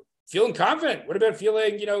about feeling confident? What about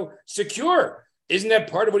feeling, secure? Isn't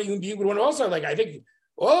that part of what a human being would want also? Like, I think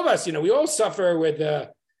all of us, we all suffer with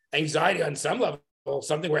anxiety on some level,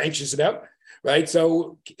 something we're anxious about, right?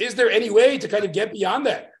 So is there any way to kind of get beyond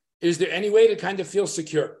that? Is there any way to kind of feel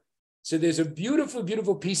secure? So there's a beautiful,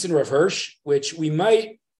 beautiful piece in Rav Hirsch, which we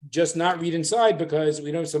might just not read inside because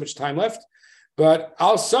we don't have so much time left, but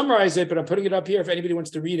I'll summarize it, but I'm putting it up here if anybody wants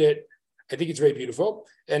to read it. I think it's very beautiful.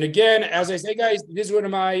 And again, as I say, guys, this is one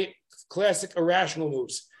of my classic irrational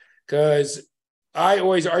moves because I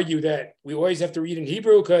always argue that we always have to read in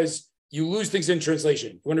Hebrew because you lose things in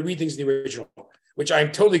translation. You want to read things in the original, which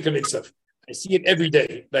I'm totally convinced of. I see it every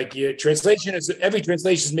day. Like every translation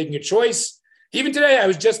is making a choice. Even today, I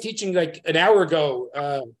was just teaching like an hour ago,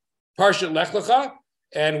 Parshat Lech Lecha,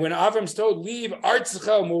 and when Avram's told, leave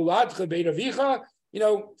Artzecha Moladcha Beit Avicha,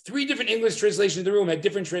 3 different English translations in the room had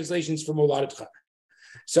different translations for Moladcha.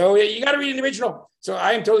 So you got to read in the original. So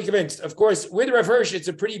I am totally convinced. Of course, with Rav Hirsch, it's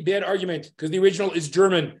a pretty bad argument because the original is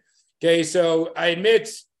German. Okay, so I admit,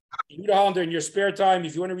 Yehuda Hollander, in your spare time,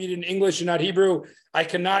 if you want to read it in English and not Hebrew, I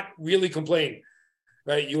cannot really complain.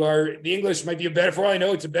 Right, the English might be a better, for all I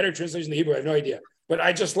know, it's a better translation than Hebrew. I have no idea, but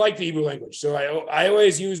I just like the Hebrew language. So I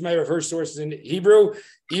always use my Rav Hirsch sources in Hebrew,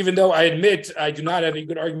 even though I admit I do not have a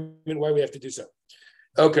good argument why we have to do so.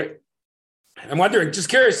 Okay, I'm wondering, just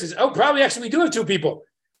curious, probably actually we do have two people.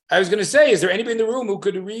 I was going to say, is there anybody in the room who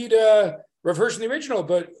could read Rav Hirsch in the original?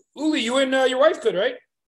 But Uli, you and your wife could, right?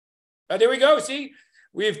 There we go. See,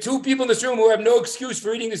 we have two people in this room who have no excuse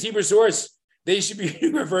for reading this Hebrew source. They should be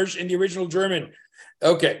reading Rav Hirsch in the original German.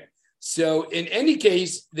 Okay. So in any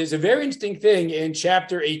case, there's a very interesting thing in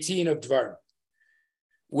chapter 18 of Dvarim,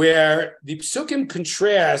 where the psukim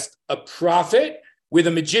contrast a prophet with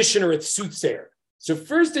a magician or a soothsayer. So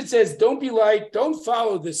first it says, don't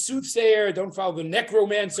follow the soothsayer, don't follow the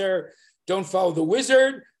necromancer, don't follow the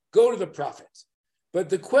wizard, go to the prophet. But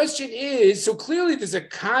the question is, so clearly there's a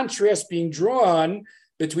contrast being drawn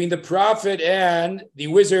between the prophet and the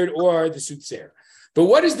wizard or the soothsayer. But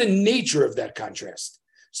what is the nature of that contrast?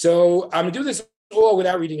 So I'm going to do this all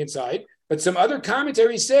without reading inside, but some other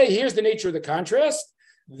commentaries say, here's the nature of the contrast,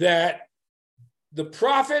 that the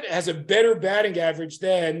prophet has a better batting average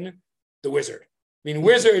than the wizard. I mean,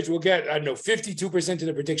 wizards will get, 52% of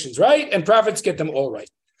the predictions right, and prophets get them all right.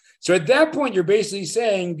 So at that point, you're basically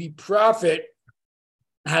saying the prophet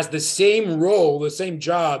has the same role, the same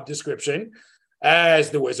job description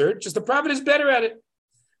as the wizard, just the prophet is better at it.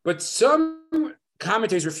 But some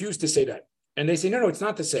commentators refuse to say that. And they say, no, it's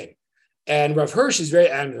not the same. And Rav Hirsch is very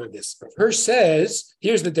adamant on this. Rav Hirsch says,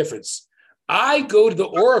 here's the difference. I go to the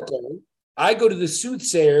oracle, I go to the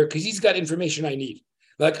soothsayer because he's got information I need.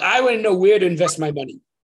 Like, I want to know where to invest my money.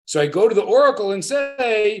 So I go to the oracle and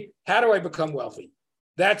say, how do I become wealthy?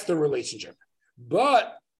 That's the relationship.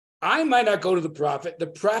 But I might not go to the prophet. The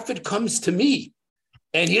prophet comes to me.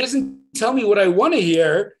 And he doesn't tell me what I want to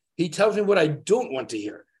hear. He tells me what I don't want to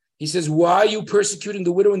hear. He says, why are you persecuting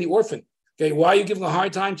the widow and the orphan? Okay, why are you giving a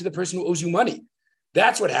hard time to the person who owes you money?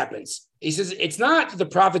 That's what happens. He says, it's not that the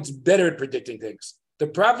prophet's better at predicting things. The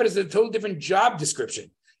prophet is a totally different job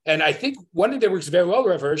description. And I think one thing that works very well,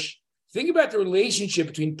 Rav Hirsch, think about the relationship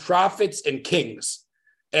between prophets and kings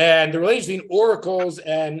and the relationship between oracles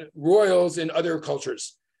and royals in other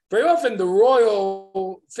cultures. Very often, the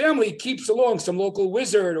royal family keeps along some local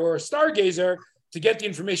wizard or stargazer to get the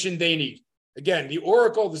information they need. Again, the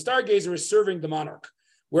oracle, the stargazer is serving the monarch.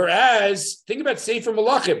 Whereas, think about Sefer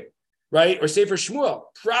Malachim, right? Or Sefer Shmuel.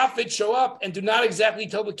 Prophets show up and do not exactly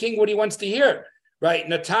tell the king what he wants to hear. Right,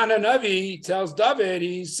 Natan Navi tells David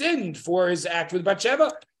he sinned for his act with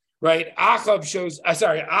Bathsheba. Right, Achab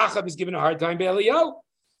is given a hard time by Eliyahu.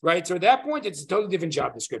 Right, so at that point it's a totally different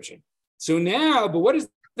job description. So now, but what does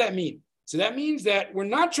that mean? So that means that we're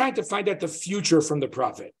not trying to find out the future from the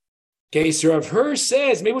prophet. Okay, so Rav Hirsch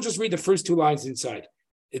says, maybe we'll just read the first two lines inside.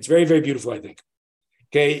 It's very, very beautiful, I think.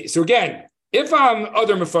 Okay, so again, if I'm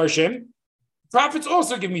other Mefarshim, prophets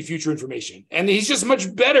also give me future information, and he's just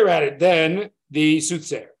much better at it than the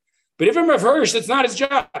soothsayer. But if I'm Rav Hirsch, that's not his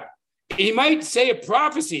job. He might say a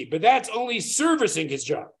prophecy, but that's only servicing his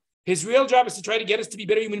job. His real job is to try to get us to be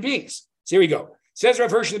better human beings. So here we go. Says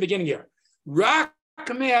Rav Hirsch in the beginning here. We're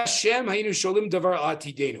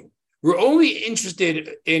only interested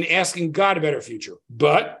in asking God about our future,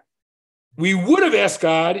 but we would have asked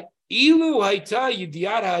God,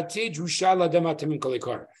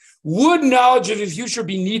 would knowledge of the future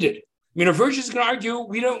be needed? I mean, Rav Hirsch is going to argue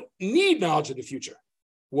we don't need knowledge of the future.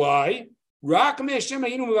 Why? If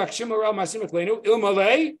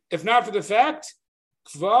not for the fact,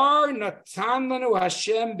 God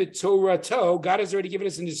has already given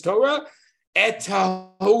us in His Torah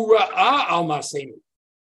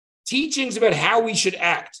teachings about how we should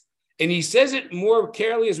act. And he says it more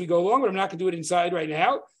carefully as we go along, but I'm not going to do it inside right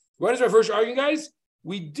now. What is Rav Hirsch arguing, guys?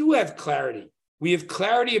 We do have clarity. We have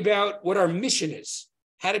clarity about what our mission is,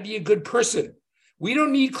 how to be a good person. We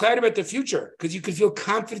don't need clarity about the future because you can feel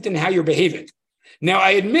confident in how you're behaving. Now,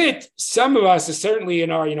 I admit some of us, certainly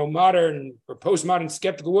in our modern or postmodern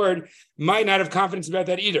skeptical world, might not have confidence about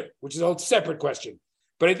that either, which is a separate question.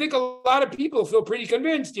 But I think a lot of people feel pretty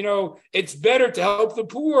convinced, it's better to help the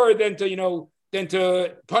poor than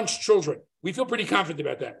to punch children. We feel pretty confident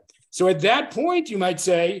about that. So at that point, you might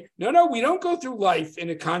say, no, we don't go through life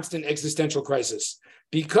in a constant existential crisis,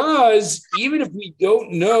 because even if we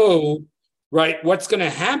don't know, right, what's going to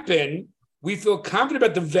happen, we feel confident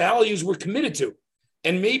about the values we're committed to.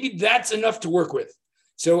 And maybe that's enough to work with.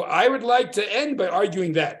 So I would like to end by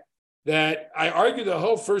arguing that I argue the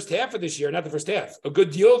whole first half of this year, not the first half, a good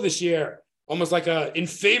deal of this year, almost like in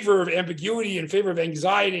favor of ambiguity, in favor of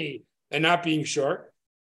anxiety and not being sure,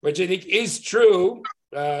 which I think is true.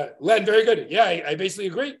 Len, very good. Yeah, I basically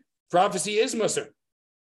agree. Prophecy is Musar.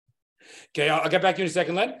 Okay, I'll get back to you in a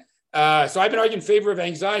second, Len. So I've been arguing in favor of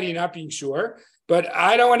anxiety and not being sure, but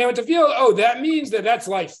I don't want anyone to feel, that means that's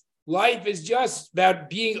life. Life is just about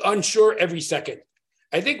being unsure every second.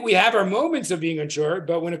 I think we have our moments of being unsure,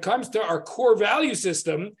 but when it comes to our core value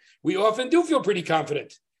system, we often do feel pretty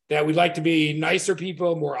confident that we'd like to be nicer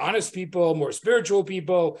people, more honest people, more spiritual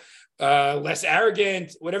people, less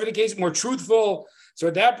arrogant, whatever the case, more truthful. So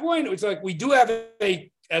at that point, it's like we do have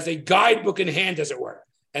as a guidebook in hand, as it were.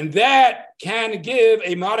 And that can give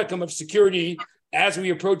a modicum of security as we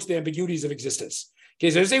approach the ambiguities of existence. Okay,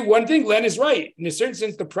 so I say one thing, Len is right. In a certain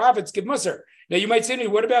sense, the prophets give musar. Now you might say to me,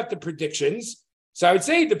 what about the predictions? So I would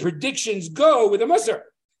say the predictions go with a musar,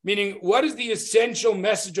 meaning what is the essential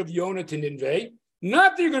message of Yonah to Nineveh?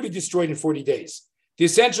 Not that you're going to be destroyed in 40 days. The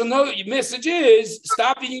essential message is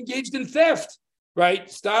stop being engaged in theft, right?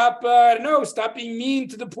 Stop being mean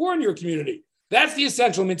to the poor in your community. That's the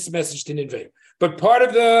essential message to Nineveh. But part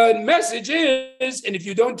of the message is, and if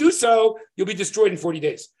you don't do so, you'll be destroyed in 40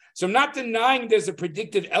 days. So I'm not denying there's a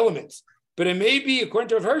predictive element, but it may be, according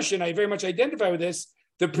to Rav Hirsch, and I very much identify with this,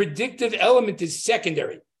 the predictive element is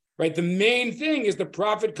secondary, right? The main thing is the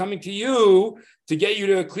prophet coming to you to get you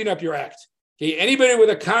to clean up your act. Okay, anybody with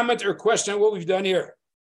a comment or question on what we've done here?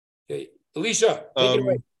 Okay, Alicia, take it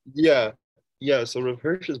away. Yeah. So Rav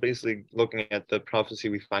Hirsch is basically looking at the prophecy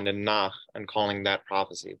we find in Nach and calling that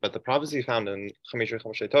prophecy. But the prophecy found in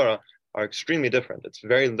Chamisha Torah are extremely different. It's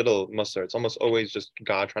very little musar. It's almost always just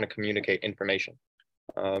God trying to communicate information.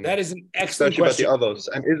 That is an excellent question. About the Avos.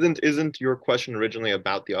 And isn't your question originally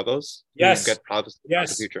about the Avos? Yes. You get prophecy about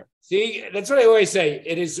the future. See, that's what I always say.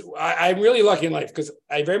 It is. I'm really lucky in life because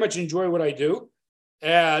I very much enjoy what I do.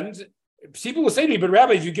 And people will say to me, but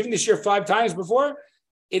Rabbi, if you've given this year 5 times before,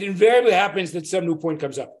 it invariably happens that some new point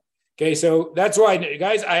comes up. Okay, so that's why,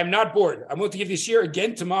 guys, I am not bored. I'm going to give this year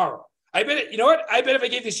again tomorrow. I bet, you know what? I bet if I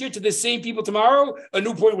gave this year to the same people tomorrow, a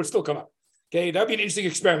new point would still come up. Okay, that'd be an interesting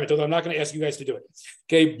experiment, although I'm not going to ask you guys to do it.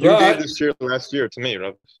 Okay, but you gave this year last year to me,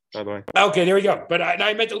 Rob, by the way. Okay, there we go. But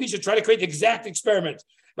I meant Alicia try to create the exact experiment,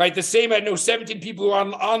 right? The same. I know 17 people who are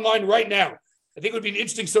online right now. I think it would be an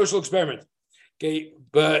interesting social experiment. Okay,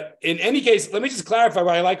 but in any case, let me just clarify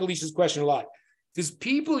why I like Alicia's question a lot. Because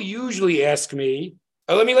people usually ask me,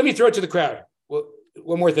 let me throw it to the crowd. Well,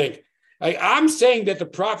 one more thing. I'm saying that the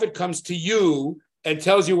prophet comes to you and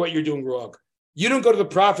tells you what you're doing wrong. You don't go to the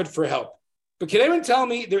prophet for help. But can anyone tell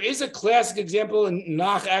me, there is a classic example in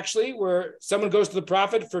Nach, actually, where someone goes to the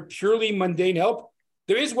prophet for purely mundane help.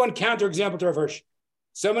 There is one counterexample to Rav Hirsch.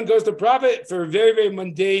 Someone goes to the prophet for a very, very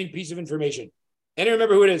mundane piece of information. Anyone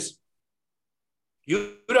remember who it is?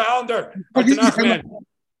 Yehuda Hollander, our Tanakh man.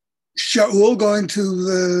 Shaul going to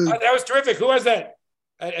the... Oh, that was terrific. Who was that?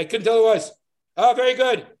 I couldn't tell who it was. Oh, very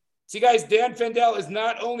good. See, guys, Dan Fendel is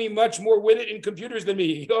not only much more with it in computers than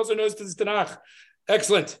me, he also knows this Tanakh.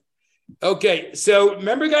 Excellent. Okay, so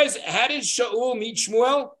remember, guys, how did Shaul meet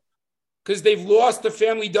Shmuel? Because they've lost the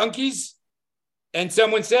family donkeys. And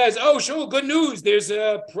someone says, oh, Shaul, good news. There's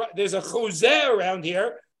a chozeh around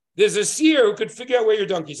here. There's a seer who could figure out where your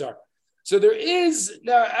donkeys are. So there is,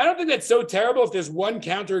 now, I don't think that's so terrible if there's one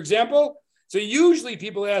counterexample. So usually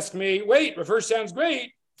people ask me, wait, Rav Hirsch sounds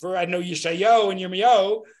great for, I know, Yeshayahu and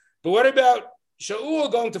Yirmiyahu, but what about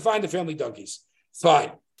Shaul going to find the family donkeys?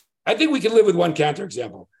 Fine. I think we can live with one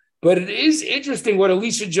counterexample. But it is interesting what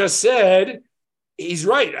Alicia just said. He's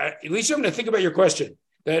right. Alicia, I'm going to think about your question.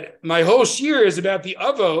 That my whole shiur is about the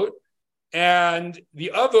Avot, and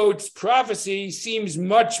the Avot's prophecy seems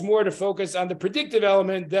much more to focus on the predictive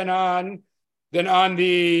element than on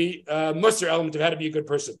the Musar element of how to be a good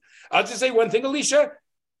person. I'll just say one thing, Alicia.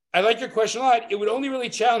 I like your question a lot. It would only really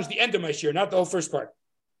challenge the end of my shiur, not the whole first part.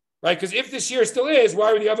 Right? Because if this shiur still is,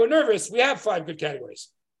 why were the Avot nervous? We have 5 good categories.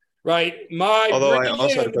 Right? Bringing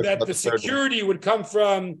in that the security would come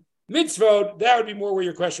from mitzvot, that would be more where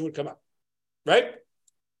your question would come up. Right?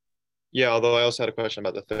 Yeah, although I also had a question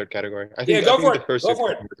about the third category. Go for it. The first 6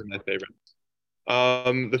 are my favorite.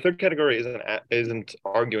 The third category isn't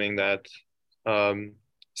arguing that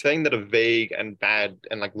saying that a vague and bad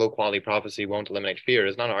and like low quality prophecy won't eliminate fear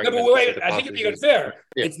is not an argument. No, but wait, I think it'd be unfair.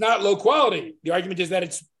 Yeah. It's not low quality. The argument is that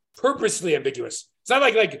it's purposely ambiguous. It's not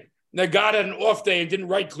like God had an off day and didn't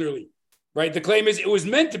write clearly. Right? The claim is it was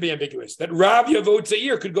meant to be ambiguous, that Rav Yavot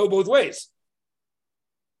Seir could go both ways.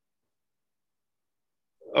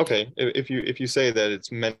 Okay, if you say that it's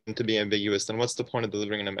meant to be ambiguous, then what's the point of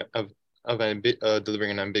delivering an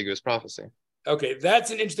ambiguous prophecy? Okay,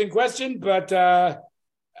 that's an interesting question, but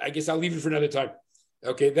I guess I'll leave it for another time.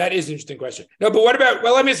 Okay, that is an interesting question. No, but what about?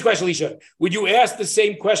 Well, let me ask the question, Alicia. Would you ask the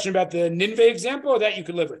same question about the Nineveh example, or that you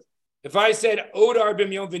could live with? If I said Odar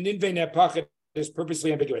b'miyom v'Ninveh nepachet is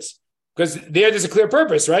purposely ambiguous, because there's a clear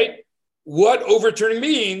purpose, right? What overturning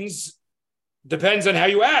means depends on how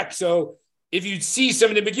you act. So if you see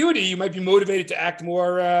some ambiguity, you might be motivated to act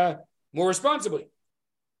more responsibly.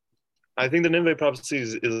 I think the Nineveh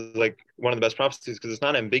prophecies is like one of the best prophecies because it's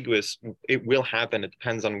not ambiguous. It will happen. It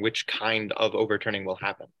depends on which kind of overturning will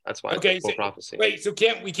happen. That's why it's a full prophecy. Wait, so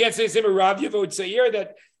we can't say the same with Rav Yitzchak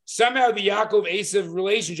that somehow the Yaakov-Esav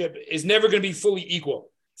relationship is never going to be fully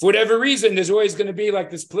equal. For whatever reason, there's always going to be like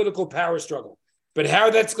this political power struggle. But how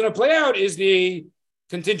that's going to play out is the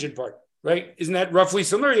contingent part, right? Isn't that roughly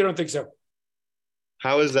similar? You don't think so?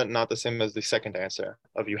 How is that not the same as the second answer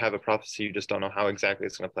of you have a prophecy, you just don't know how exactly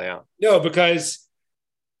it's going to play out? No, because,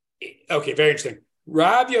 okay, very interesting.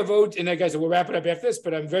 Rav Yavot, and guys, we'll wrap it up after this,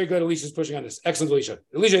 but I'm very glad Alicia's pushing on this. Excellent, Alicia.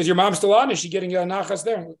 Alicia, is your mom still on? Is she getting nachas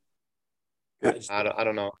there? I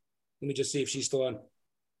don't know. Let me just see if she's still on.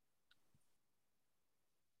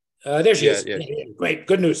 There she is. Yeah. Great,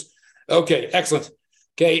 good news. Okay, excellent.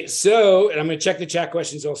 Okay, so, and I'm going to check the chat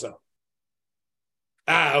questions also.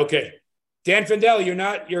 Okay. Dan Fendel,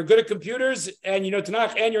 you're good at computers and you know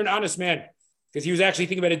Tanakh and you're an honest man because he was actually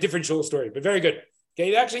thinking about a different shul story, but very good.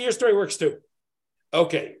 Okay, actually your story works too.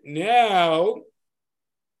 Okay, now,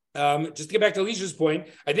 just to get back to Alicia's point,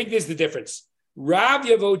 I think this is the difference. Rav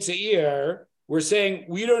Yavot Seir, we're saying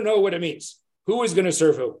we don't know what it means. Who is going to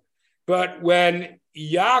serve who? But when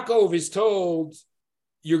Yaakov is told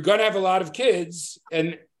you're going to have a lot of kids,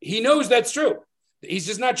 and he knows that's true. He's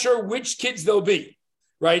just not sure which kids they'll be.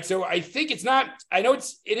 Right, so I think it's not. I know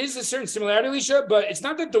it is a certain similarity, Alicia, but it's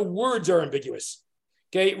not that the words are ambiguous.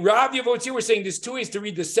 Okay, Rav Yavotzi, we're saying there's two ways to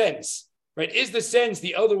read the sense. Right, is the sense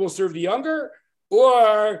the elder will serve the younger,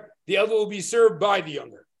 or the elder will be served by the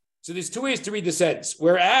younger? So there's two ways to read the sense.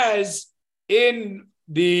 Whereas in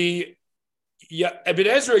the Ibn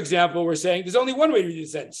Ezra example, we're saying there's only one way to read the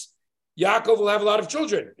sense. Yaakov will have a lot of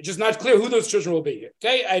children. It's just not clear who those children will be.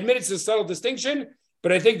 Okay, I admit it's a subtle distinction,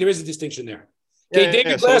 but I think there is a distinction there. Okay,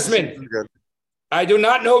 David Glassman. I do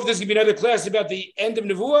not know if there's going to be another class about the end of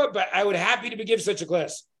Nevuah, but I would happy to give such a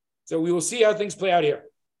class. So we will see how things play out here.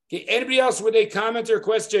 Okay, anybody else with a comment or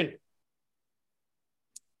question?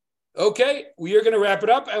 Okay, we are going to wrap it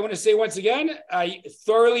up. I want to say once again, I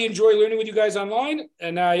thoroughly enjoy learning with you guys online,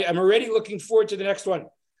 and I am already looking forward to the next one.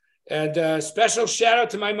 And special shout out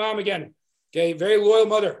to my mom again. Okay, very loyal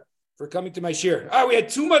mother for coming to my shiur. We had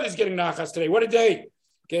two mothers getting nachas today. What a day.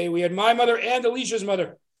 Okay, we had my mother and Alicia's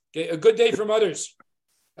mother. Okay, a good day for mothers.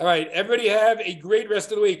 All right, everybody have a great rest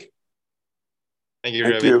of the week. Thank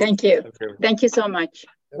you. Thank you. Thank you so much.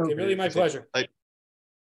 Okay, really my pleasure.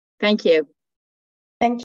 Thank you.